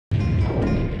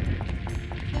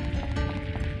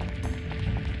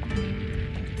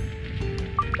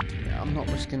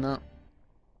risking that.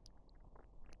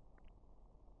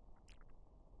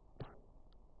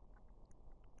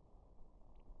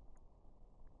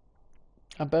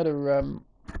 I better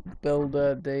build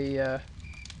the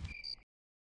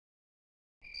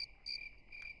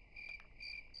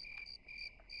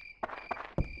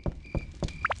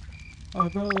I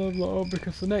better level it up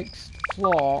because the next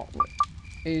floor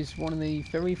is one of the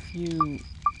very few,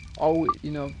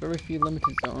 very few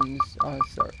limited zones,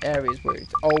 sorry, areas where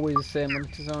it's always the same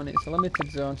limited zone. It's a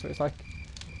limited zone, so it's like,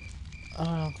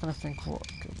 I'm trying to think what.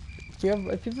 If you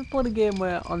ever played a game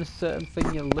where on a certain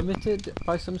thing you're limited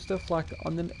by some stuff, like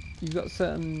you've got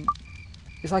certain,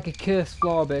 it's like a cursed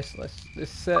floor basically. There's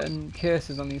certain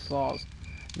curses on these floors.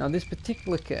 Now this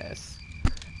particular curse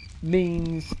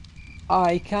means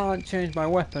I can't change my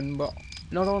weapon, but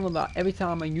not only that, every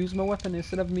time I use my weapon,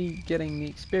 instead of me getting the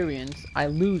experience, I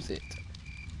lose it.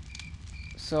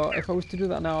 So if I was to do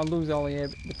that now, I'll lose all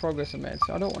the progress I made,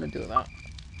 so I don't want to do that.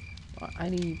 I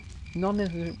need none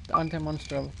of the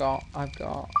anti-monster I've got. I'll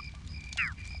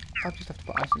just have to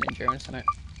put ice and endurance in it.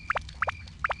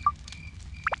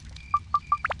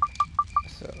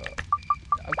 So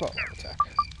I've got light attack.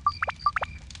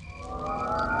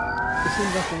 It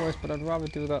seems like the worst, but I'd rather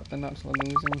do that than actually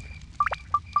losing.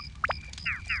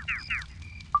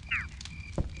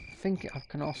 I think I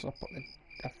can also put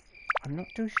I'm not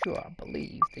too sure, I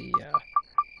believe the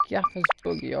Gaffer's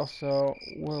Buggy also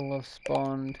will have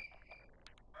spawned.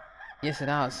 Yes, it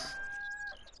has.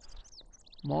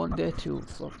 Monday 2,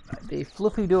 the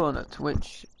Fluffy Donut,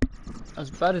 which,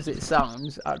 as bad as it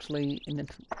sounds, actually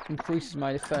increases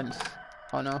my defense.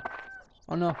 Oh no.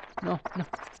 Oh no, no, no.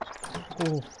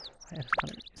 Oh,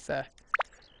 it's there.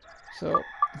 So,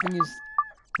 the thing is,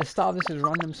 the start of this is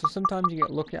random, so sometimes you get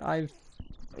lucky.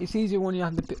 It's easier when you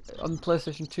have on the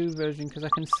PlayStation 2 version, because I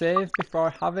can save before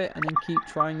I have it, and then keep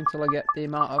trying until I get the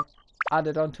amount of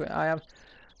added onto it I have.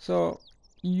 So,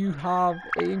 it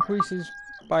increases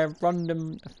by a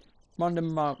random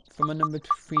amount from a number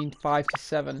between 5 to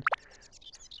 7.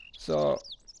 So,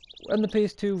 when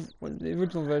the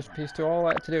original version PS2, all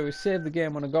I had to do was save the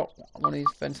game when I got one of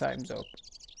these fence items up.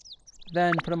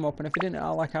 Then put them up, and if it didn't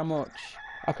like how much,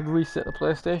 I could reset the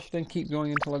PlayStation and keep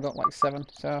going until I got like 7.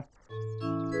 So,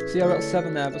 see, I got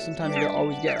 7 there, but sometimes you don't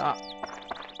always get that.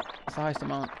 It's the highest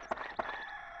amount.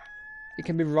 It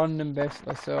can be random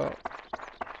basically, so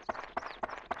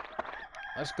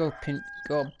let's go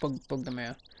bug them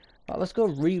here. Right, let's go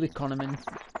really con them in,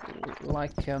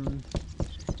 like,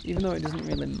 even though it doesn't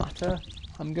really matter,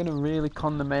 I'm gonna really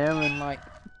con them here and, like,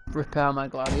 repair my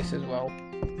Gladius as well.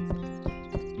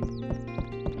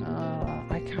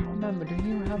 I can't remember, do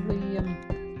you have the,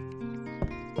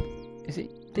 is it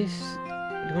this,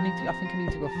 I think I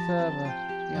need to go further.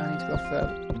 Yeah, I need to go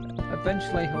further.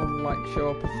 Eventually he'll, like, show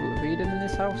up a Fruit of Eden in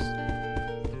this house,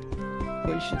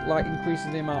 which, like,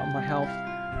 increases the amount of my health.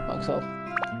 Like so.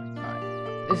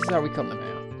 Right, this is how we con them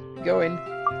here. Go in,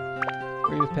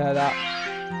 repair that.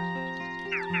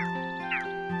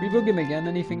 We bug him again,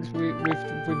 and he thinks we've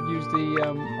used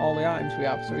the all the items we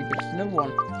have, so he gives us another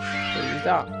one. So use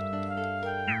that.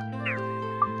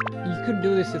 You couldn't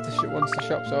do this if once the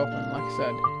shop's open, like I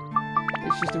said.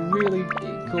 It's just a really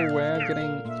cool way of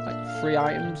getting like free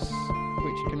items,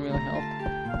 which can really help.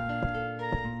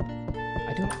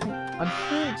 I'm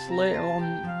sure it's later on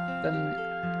than.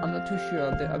 I'm not too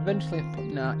sure. They eventually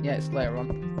yeah, it's later on.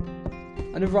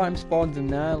 Another item spawns in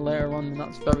there later on, and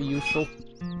that's very useful.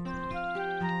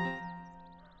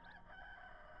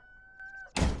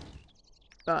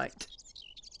 Right.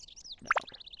 Now,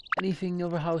 anything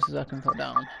other houses I can put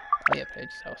down? Oh yeah,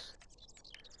 Paige's house.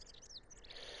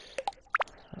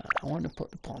 I want to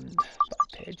put the pond by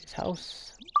Paige's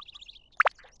house.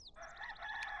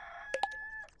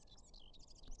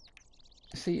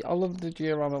 See, I love the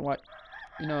diorama, like,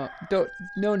 you know,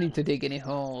 no need to dig any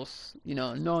holes, you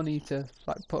know, no need to,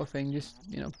 like, put a thing, just,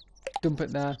 you know, dump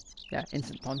it there. Yeah,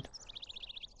 instant pond.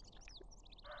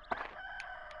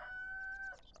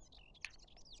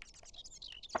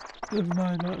 Never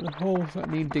mind, like, the holes that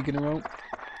need digging around.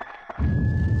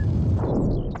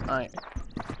 Right.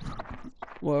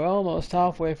 We're almost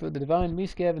halfway through the Divine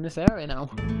Beast Cave in this area now.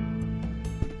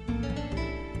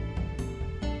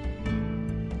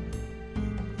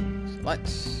 So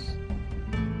let's...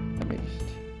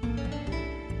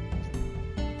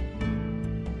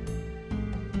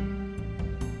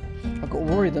 I got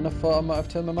worried and I thought I might have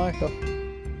turned my mic off.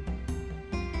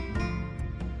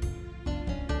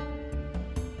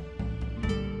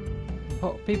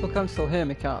 Oh, people can still hear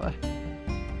me, can't they?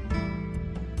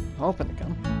 I'm hoping they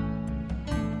can.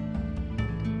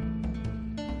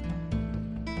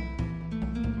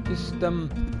 Just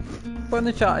put in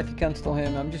the chat if you can still hear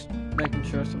me. I'm just making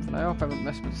sure something. I hope I haven't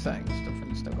messed with the settings and stuff and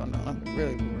it's still gone down. I'm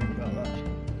really worried about that.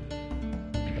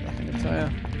 But I can tell you,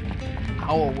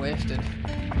 hour wasted.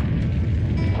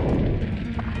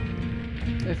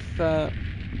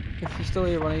 If you're still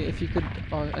here, Ronnie, if you could,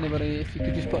 or anybody, if you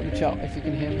could just put in the chat if you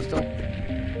can hear me still.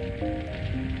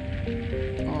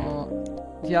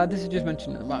 Yeah, this is just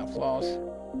mentioned in the back floors.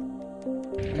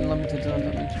 And limited zones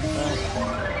I mentioned before.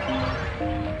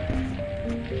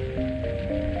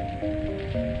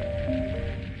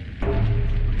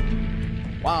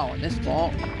 Wow, and this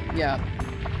floor, yeah,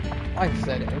 like I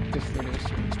said, it would just reduce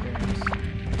your experience.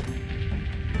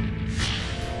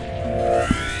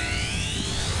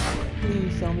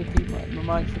 Please tell me people,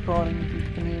 my mic's recording and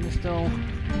people can hear me still.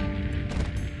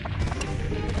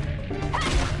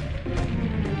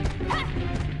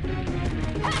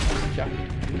 Jack,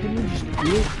 didn't you just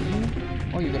do it?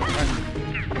 Oh, you got a friend.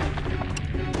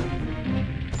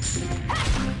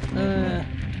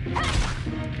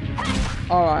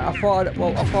 Alright, I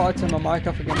thought I'd turn my mic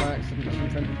off again by accident or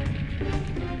something.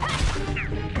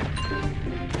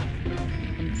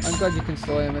 I'm glad you can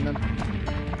still hear me then.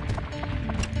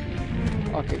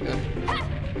 Okay, good. I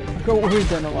got worried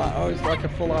then, I'm like, oh, it's like a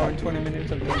full hour and 20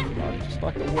 minutes of this, just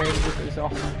like a way to get this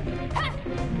off.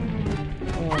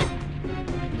 Oh,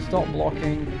 stop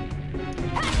blocking.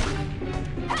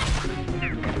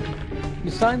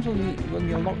 There's times when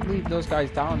you leave those guys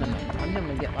down and I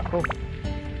never get back up.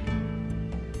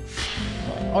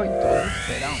 Oh, it does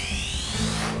stay down.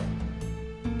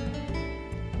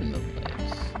 Window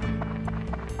plates.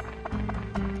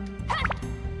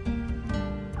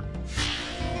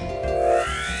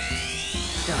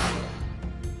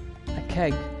 A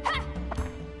keg.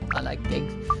 I like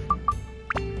kegs.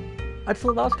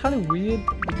 Actually, that's kind of weird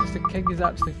because the keg is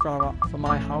actually for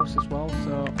my house as well.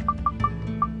 So,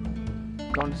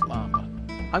 Don Slama.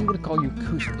 I'm gonna call you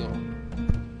Cusco.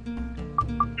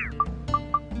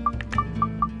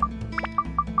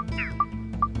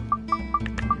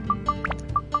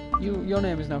 Your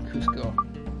name is now Cusco.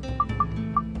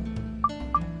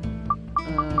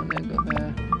 There you go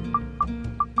there.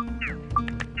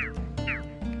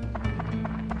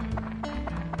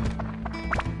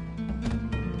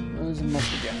 There's a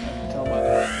moth again, I can tell by the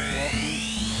way it's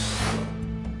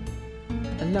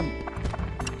walking. A lump.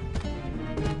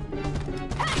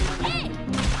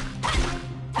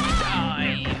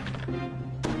 Die!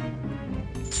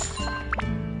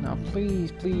 Now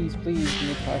please, please, please give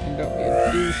me a pack and don't be a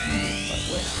douche.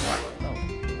 Wait,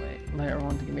 later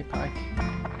on to give me a pack.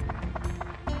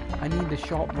 I need the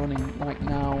shop running like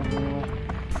now, really.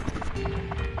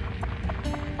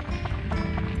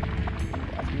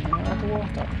 I've been out of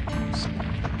water.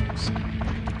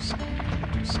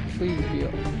 Please be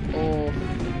up. Oh,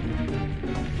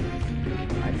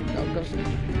 I've got some.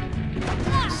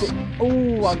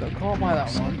 Oh, I got caught by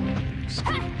that one.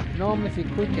 Normally, if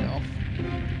you're quick enough,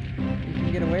 you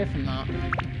can get away from that.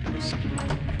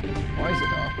 Why is it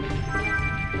though?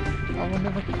 Oh,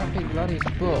 another crappy Gladys,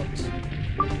 but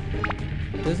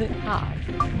does it have?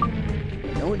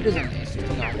 No, it doesn't. It's just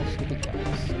a normal stupid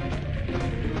gas.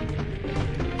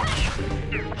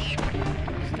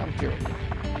 Stop joking.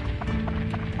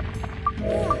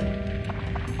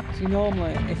 See,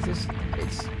 normally, if it's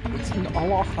a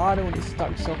lot harder when it's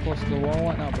stuck so close to the wall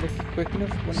like that. But if you're quick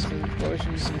enough, when it's an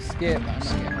explosion, you can escape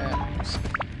that and not get hurt.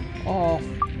 Oh,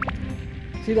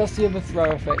 see, that's the other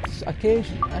throw effects.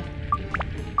 Occasionally,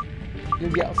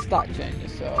 you'll get a stat change.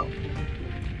 So,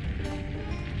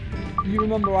 you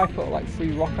remember I put like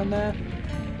free rock on there?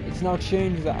 It's now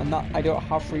changed that, and that I don't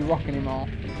have free rock anymore.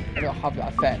 I don't have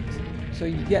that effect. So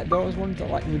you get those ones that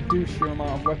like reduce your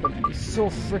amount of weapon, and it's so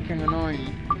freaking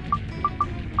annoying.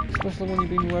 Especially when you've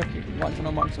been working, like to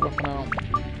know max the weapon out.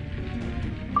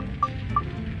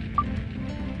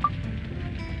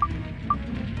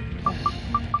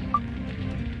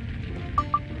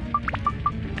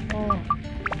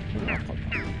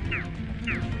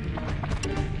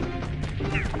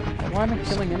 Why am I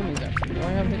killing enemies actually?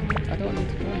 Why have I don't need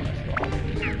to kill them this far.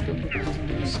 Just do it because of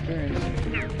the experience.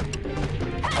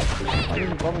 I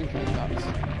didn't bother killing that.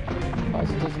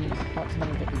 That's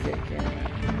never got the gate anyway.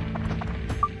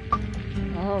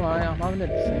 Alright, I'm having a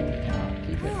drink.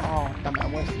 Keep it. Oh, damn it, I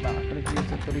wasted that. I could have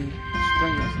used a bloody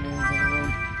string or something in the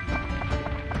room.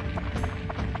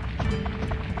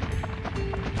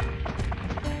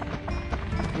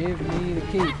 Give me the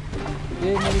key.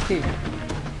 Give me the key.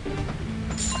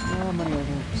 More money over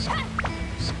here.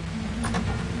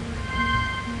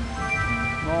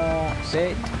 More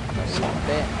bait. More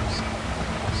bait.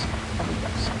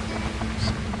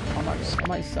 I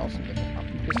might sell some of it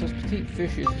because those petite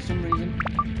fishes for some reason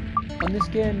on this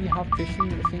game you have fishing,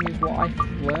 but the thing is, what I've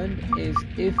learned is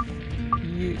if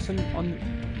you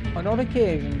on odd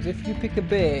occasions, if you pick a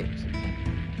bait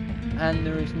and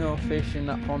there is no fish in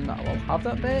that pond that will have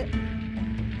that bait,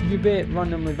 your bait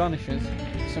randomly vanishes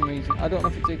for some reason. I don't know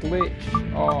if it's a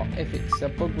glitch or if it's a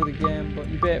bug with the game, but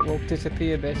your bait will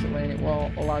disappear basically, and it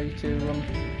won't allow you to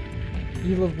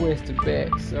you'll have wasted bait.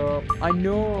 So I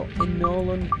know in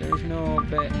Nolan there is no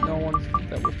bait, no one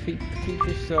that will keep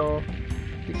fish, so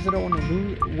because I don't want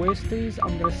to waste these,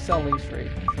 I'm going to sell these for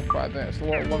quite a bit. It's a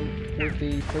lot along with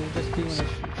the privilege key when the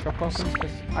shop opens,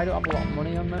 because I don't have a lot of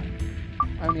money on me.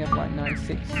 I only have like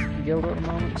 96 gilder at the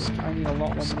moment, which I need a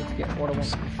lot more money to get what I want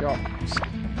from the shop.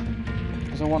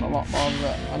 Because I want a lot more, I need a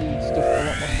lot more stuff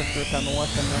to repair my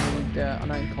weapon. I need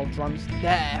an item called drums.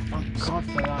 There, thank God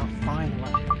for that,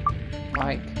 finally.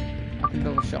 Like, I can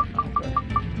build a shop now, but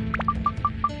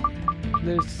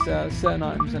there's certain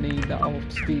items I need that I'll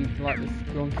speed, like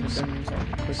going to the dungeons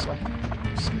quickly.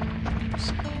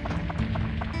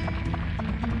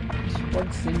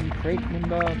 What's in crate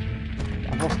number?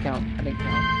 I've lost count, I didn't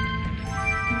count.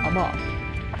 I'm up.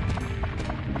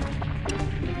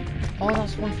 Oh,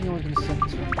 that's one thing I was going to say,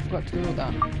 so I forgot to do with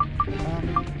that.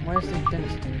 Where's the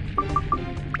density?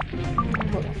 I'll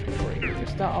put that for free,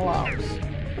 just that allows.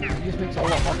 It just makes it a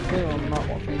lot more clear on the map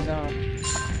what things are.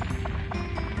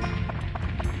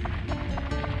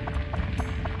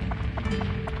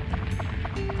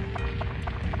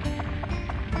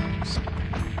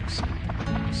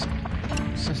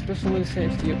 Especially with the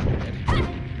safety upgrade.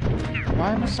 Why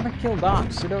am I trying to kill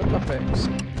that? So don't drop it.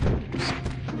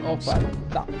 Oh, but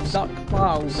that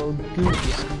cloud will do you.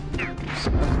 As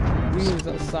weird as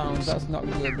that sounds, that's not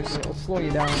good because it'll slow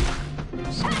you down.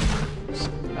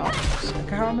 No, I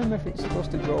can't remember if it's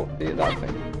supposed to go that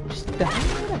thing. Just die.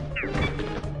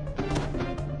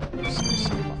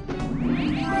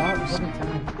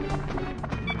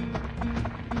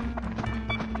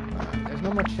 There's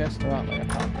no more chest around there, I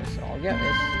can't miss, so I'll get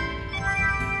this.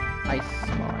 Ice.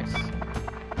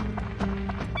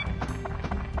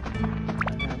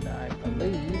 And I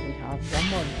believe we have one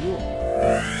more jewel.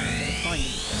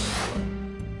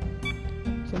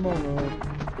 Some more road.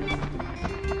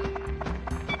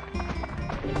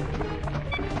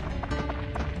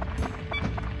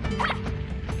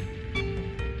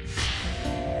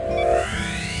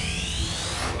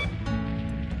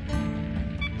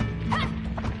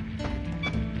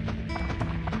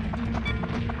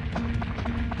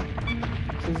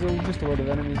 There's just a lot of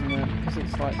enemies in there because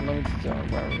it's like loads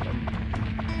of where are them?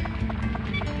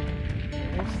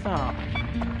 What's that?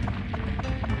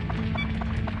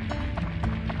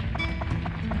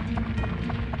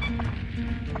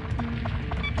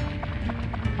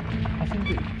 I think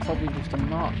it's probably just a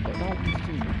map, but that used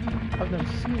to, I've never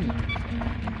seen that before.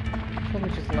 Probably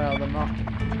just lay out the map.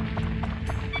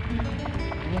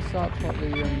 Unless that's what the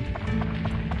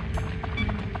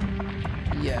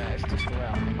yeah, it's just lay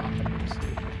out the map.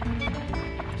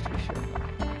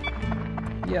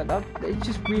 Yeah, it's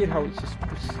just weird how it just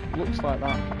looks like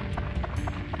that.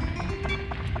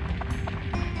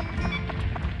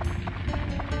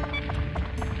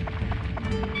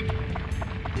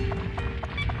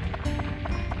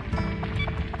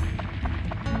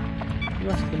 The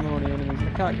rest of them are only enemies, and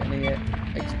I can't get any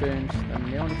experience, and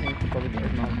the only thing I can probably get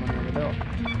is more money on the door.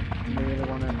 I really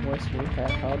want to waste a repair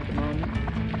card at the moment.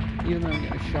 Even though I'm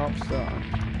getting a shop, so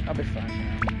I'll be fine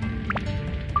now.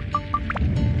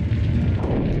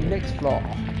 Next floor,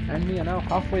 and we are now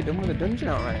halfway done with the dungeon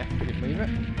already. Could you believe it?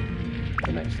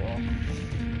 The next floor.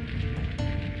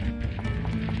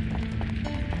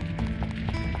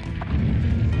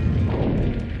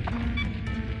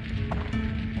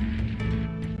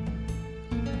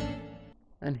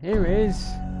 And here is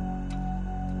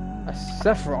a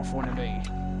Sephiroth wannabe.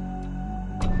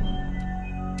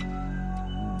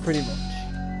 Pretty much.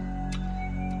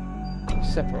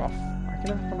 Sephiroth. I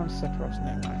can never pronounce Sephiroth's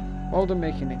name right. Well done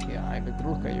making it here. I have a good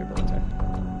look at your daughter.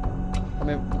 I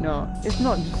mean, no, it's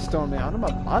not just Stone Man. I'm a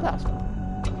badass.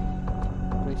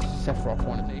 Which Sephiroth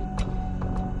wannabe.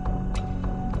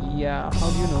 Yeah, how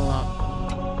do you know that?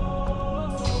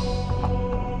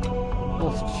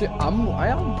 Well, shit, I am.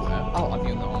 I'll have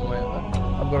you know, whatever.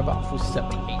 I've got about 7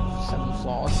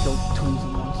 floors, killed tons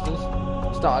of monsters,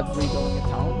 started rebuilding a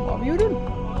town. What have you done?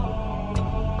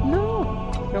 No,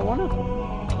 don't wanna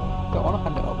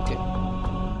hand it over to you.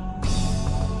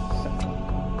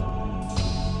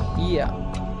 Yeah.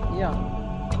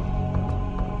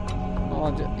 Well,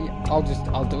 I'll do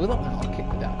that and I'll kick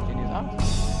the dad. Can you do that?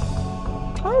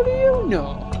 How do you know?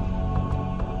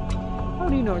 How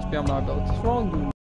do you know it's beyond my abilities? We're all